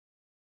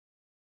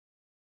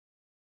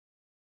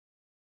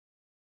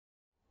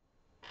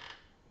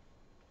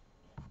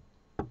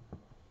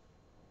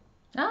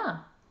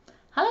Ah,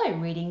 hello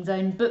Reading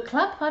Zone Book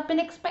Club, I've been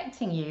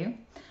expecting you.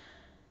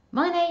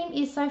 My name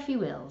is Sophie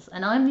Wills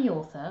and I'm the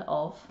author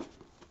of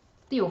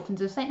The Orphans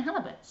of St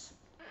Halibuts.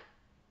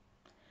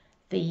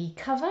 The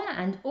cover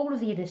and all of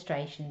the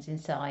illustrations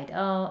inside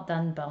are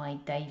done by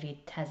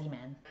David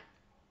Tassyman.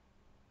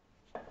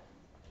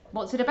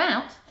 What's it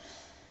about?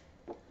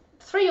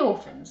 Three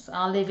orphans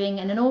are living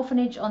in an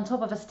orphanage on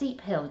top of a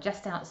steep hill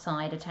just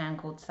outside a town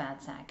called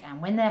Sadsack,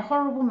 and when their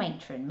horrible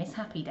matron, Miss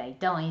Happyday,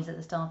 dies at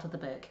the start of the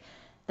book,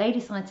 they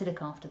decide to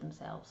look after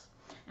themselves,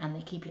 and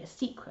they keep it a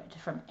secret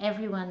from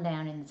everyone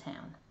down in the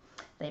town.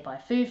 They buy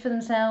food for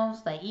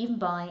themselves, they even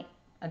buy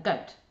a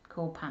goat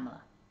called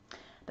Pamela.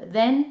 But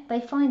then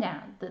they find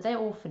out that their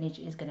orphanage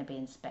is going to be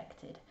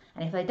inspected,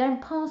 and if they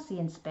don't pass the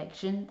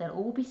inspection, they'll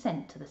all be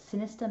sent to the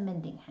sinister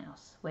mending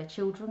house, where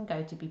children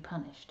go to be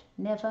punished,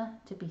 never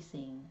to be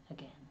seen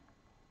again.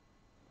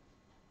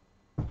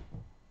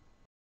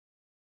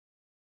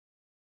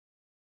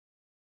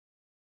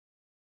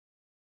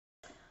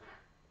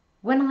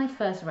 When I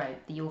first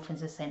wrote The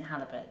Orphans of St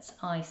Halibuts,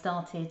 I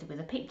started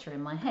with a picture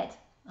in my head.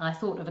 I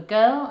thought of a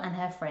girl and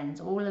her friends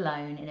all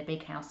alone in a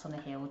big house on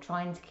a hill,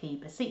 trying to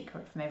keep a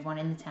secret from everyone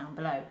in the town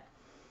below.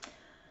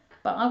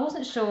 But I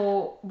wasn't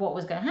sure what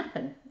was going to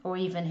happen, or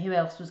even who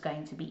else was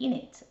going to be in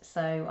it,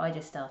 so I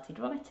just started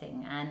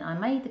writing, and I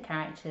made the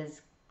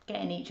characters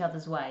get in each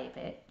other's way a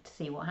bit to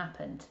see what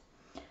happened.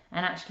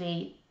 And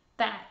actually,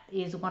 that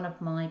is one of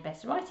my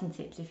best writing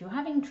tips. If you're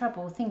having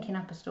trouble thinking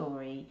up a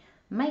story,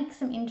 make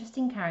some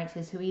interesting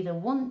characters who either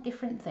want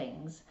different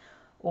things,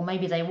 or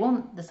maybe they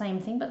want the same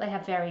thing but they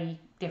have very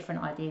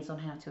different ideas on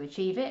how to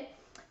achieve it,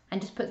 and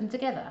just put them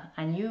together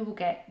and you will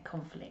get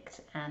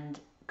conflict, and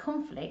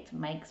conflict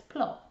makes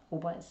plot all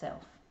by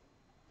itself.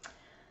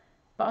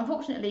 But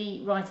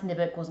unfortunately, writing the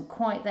book wasn't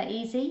quite that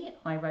easy.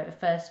 I wrote a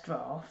first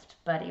draft,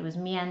 but it was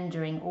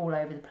meandering all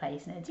over the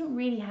place and it didn't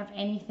really have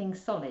anything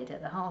solid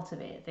at the heart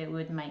of it that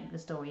would make the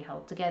story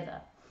hold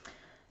together.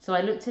 So I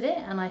looked at it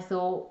and I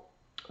thought,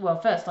 well,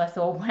 first I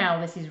thought,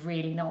 wow, this is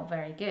really not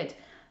very good.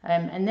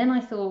 And then I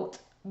thought,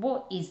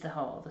 what is the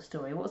heart of the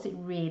story? What's it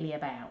really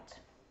about?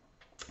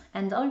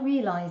 And I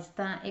realised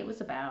that it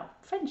was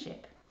about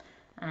friendship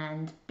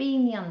and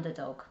being the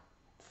underdog,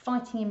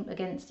 fighting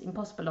against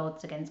impossible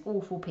odds against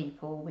awful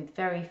people with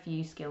very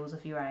few skills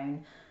of your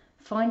own,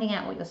 finding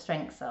out what your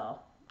strengths are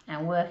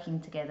and working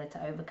together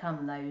to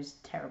overcome those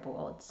terrible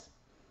odds.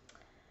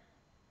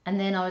 And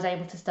then I was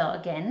able to start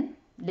again,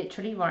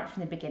 literally right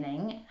from the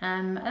beginning,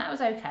 and that was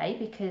okay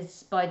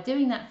because by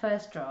doing that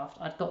first draft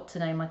I'd got to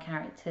know my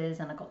characters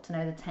and I got to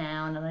know the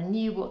town and I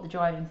knew what the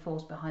driving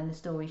force behind the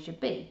story should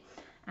be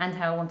and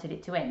how I wanted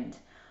it to end.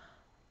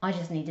 I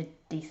just needed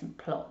a decent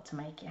plot to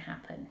make it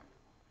happen.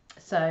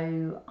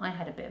 So I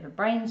had a bit of a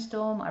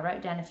brainstorm, I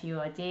wrote down a few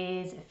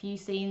ideas, a few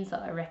scenes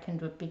that I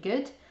reckoned would be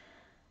good,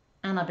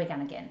 and I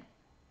began again.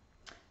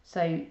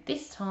 So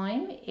this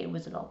time it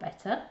was a lot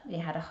better. It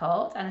had a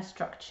heart and a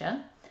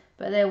structure,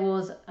 but there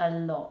was a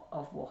lot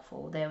of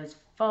waffle. There was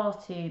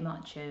far too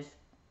much of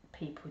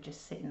people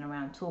just sitting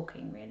around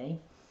talking, really.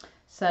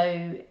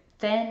 So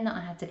then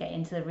I had to get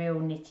into the real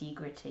nitty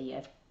gritty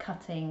of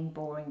cutting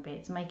boring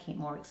bits, making it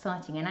more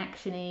exciting and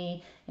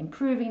actiony,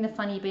 improving the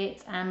funny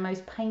bits, and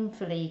most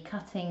painfully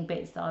cutting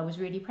bits that I was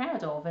really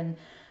proud of and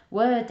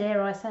were,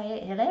 dare I say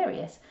it,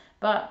 hilarious,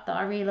 but that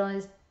I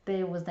realised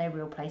there was no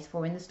real place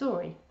for in the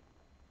story.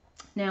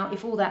 Now,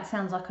 if all that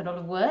sounds like a lot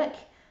of work,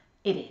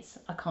 it is.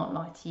 I can't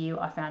lie to you,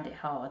 I found it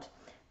hard.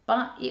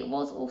 But it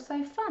was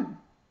also fun.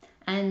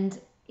 And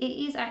it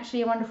is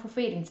actually a wonderful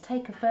feeling to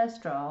take a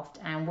first draft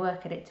and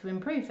work at it to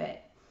improve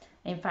it.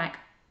 In fact,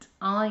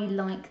 I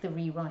like the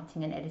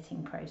rewriting and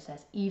editing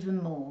process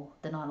even more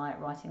than I like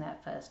writing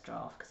that first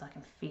draft because I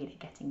can feel it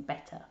getting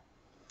better.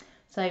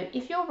 So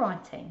if you're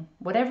writing,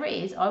 whatever it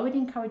is, I would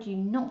encourage you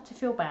not to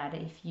feel bad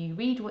if you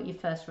read what you've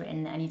first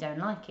written and you don't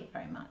like it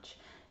very much.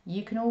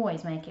 You can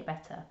always make it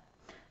better.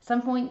 At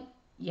some point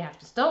you have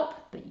to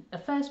stop, but a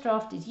first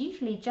draft is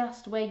usually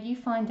just where you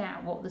find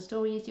out what the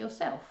story is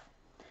yourself.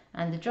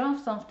 And the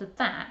drafts after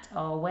that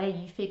are where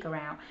you figure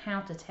out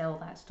how to tell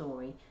that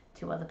story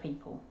to other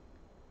people.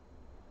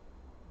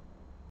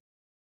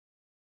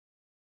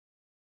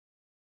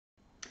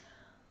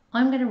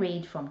 I'm going to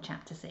read from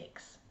chapter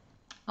 6.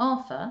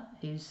 Arthur,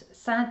 who's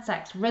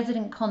Sadsack's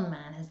resident con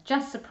man, has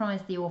just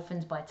surprised the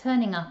orphans by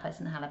turning up at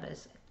St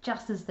Halibuts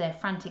just as they're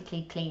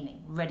frantically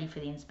cleaning, ready for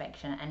the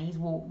inspection, and he's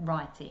walked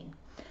right in.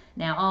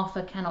 Now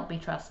Arthur cannot be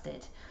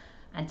trusted,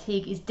 and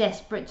Tig is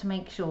desperate to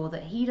make sure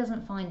that he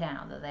doesn't find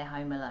out that they're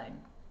home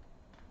alone.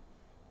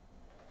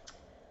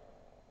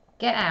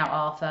 Get out,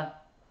 Arthur.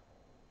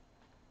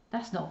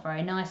 That's not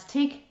very nice,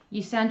 Tig.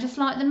 You sound just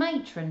like the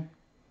matron.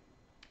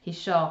 His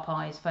sharp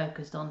eyes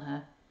focused on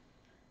her.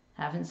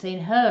 Haven't seen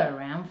her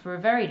around for a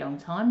very long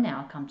time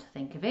now, come to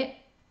think of it.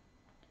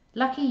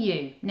 Lucky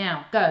you.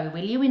 Now, go,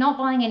 will you? We're not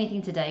buying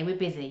anything today, we're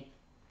busy.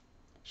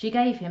 She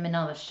gave him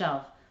another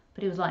shove,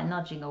 but it was like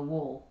nudging a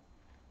wall.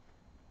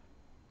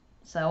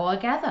 So I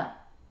gather.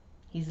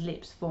 His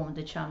lips formed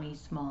a chummy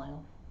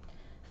smile.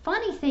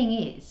 Funny thing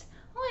is,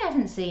 I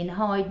haven't seen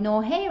hide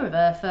nor hair of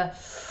her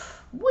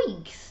for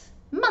weeks,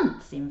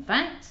 months in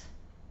fact.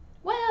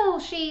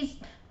 Well,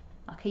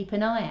 I keep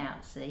an eye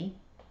out, see,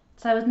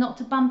 so as not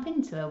to bump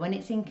into her when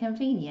it's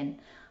inconvenient.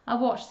 I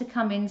watch the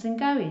comings and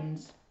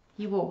goings."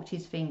 He walked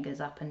his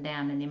fingers up and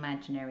down an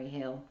imaginary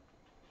hill.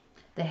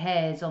 The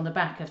hairs on the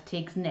back of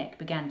Tig's neck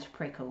began to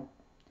prickle.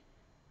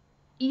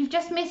 "You've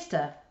just missed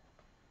her."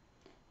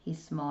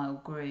 His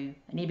smile grew,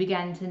 and he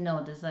began to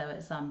nod as though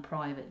at some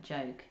private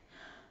joke.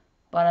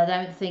 "But I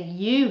don't think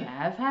you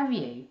have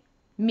you?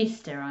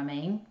 Missed her, I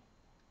mean.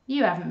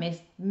 You haven't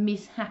missed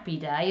Miss Happy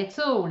Day at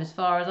all, as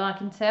far as I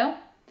can tell.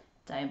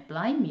 Don't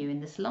blame you in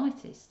the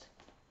slightest."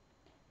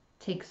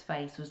 Tig's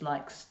face was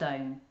like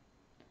stone.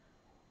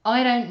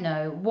 "I don't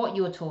know what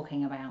you're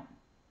talking about."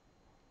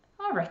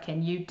 "I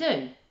reckon you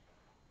do."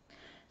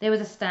 There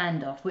was a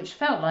standoff, which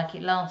felt like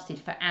it lasted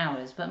for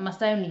hours, but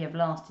must only have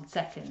lasted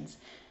seconds,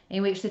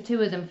 in which the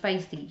two of them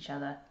faced each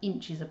other,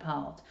 inches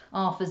apart,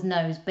 Arthur's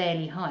nose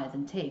barely higher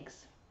than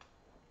Tig's.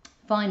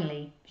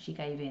 Finally, she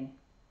gave in.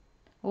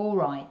 "All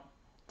right,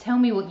 tell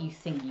me what you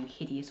think, you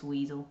hideous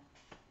weasel."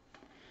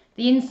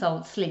 The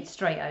insult slid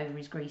straight over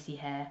his greasy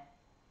hair.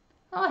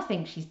 "I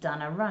think she's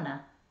done a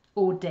runner.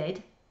 Or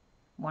dead.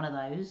 One of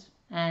those.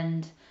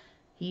 And..."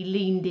 He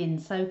leaned in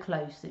so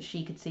close that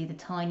she could see the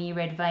tiny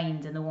red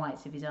veins in the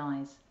whites of his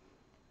eyes.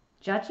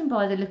 "Judging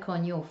by the look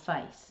on your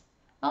face,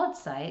 I'd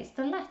say it's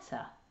the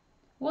latter.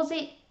 Was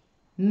it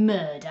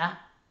murder?"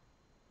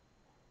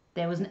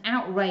 There was an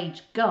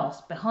outraged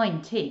gasp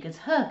behind Tig as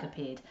Herc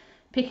appeared,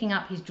 picking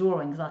up his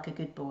drawings like a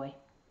good boy.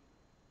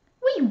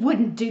 "We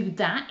wouldn't do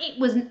that. It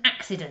was an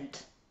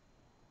accident."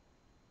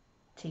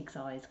 Tig's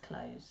eyes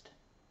closed.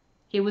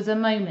 It was a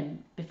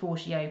moment before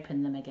she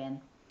opened them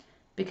again,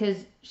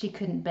 because she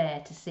couldn't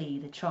bear to see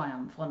the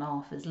triumph on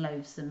Arthur's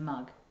loathsome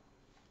mug.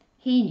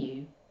 He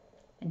knew,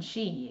 and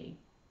she knew,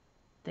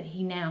 that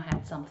he now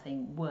had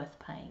something worth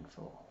paying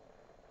for.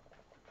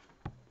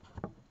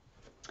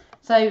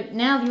 So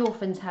now the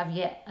orphans have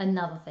yet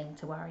another thing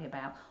to worry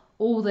about.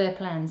 All their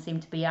plans seem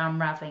to be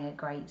unravelling at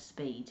great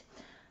speed.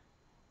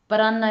 But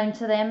unknown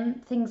to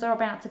them, things are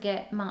about to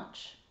get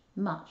much,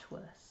 much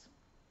worse.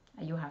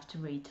 And you'll have to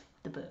read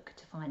the book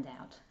to find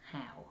out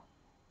how.